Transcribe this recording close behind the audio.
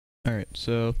Alright,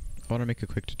 so I want to make a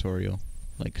quick tutorial,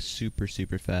 like super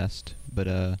fast,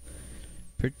 but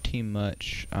pretty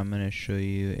much I'm going to show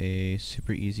you a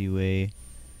super easy way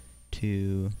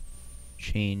to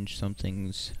change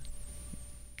something's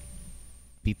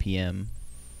BPM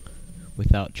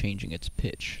without changing its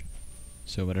pitch.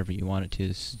 So whatever you want it to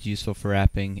is useful for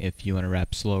rapping if you want to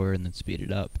rap slower and then speed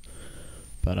it up.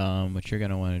 But what you're going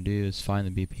to want to do is find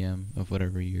the BPM of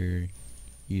whatever you're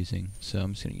using. So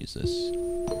I'm just going to use this.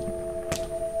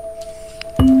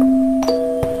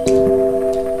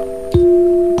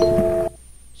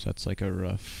 So that's like a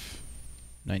rough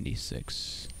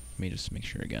 96. Let me just make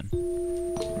sure again.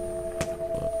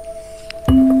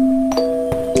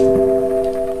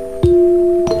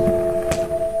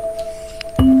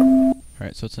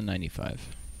 Alright, so it's a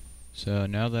 95. So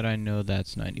now that I know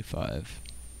that's 95,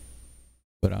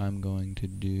 what I'm going to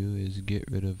do is get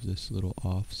rid of this little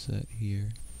offset here.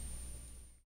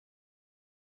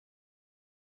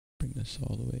 Bring this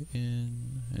all the way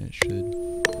in, and it should.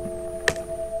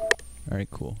 Alright,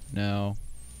 cool. Now,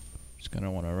 just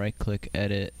gonna want to right click,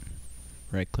 edit,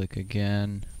 right click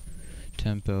again.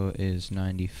 Tempo is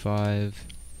 95.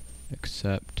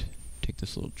 Accept. Take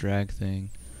this little drag thing,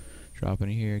 drop it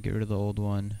in here, get rid of the old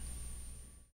one.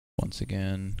 Once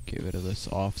again, get rid of this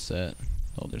offset.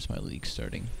 Oh, there's my leak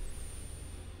starting.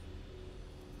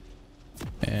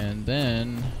 And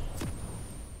then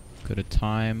go to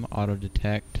time, auto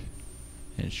detect,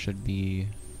 and it should be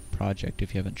project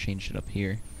if you haven't changed it up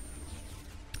here.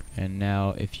 And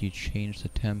now if you change the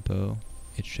tempo,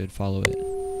 it should follow it.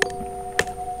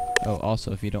 Oh,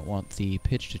 also if you don't want the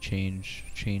pitch to change,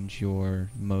 change your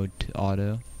mode to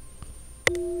auto.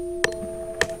 If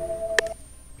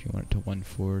you want it to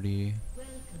 140.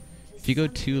 If you go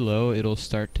too low, it'll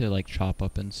start to like chop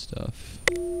up and stuff.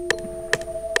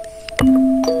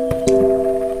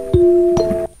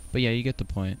 But yeah, you get the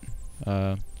point.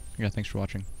 Yeah, thanks for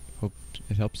watching. Hope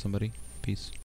it helps somebody. Peace.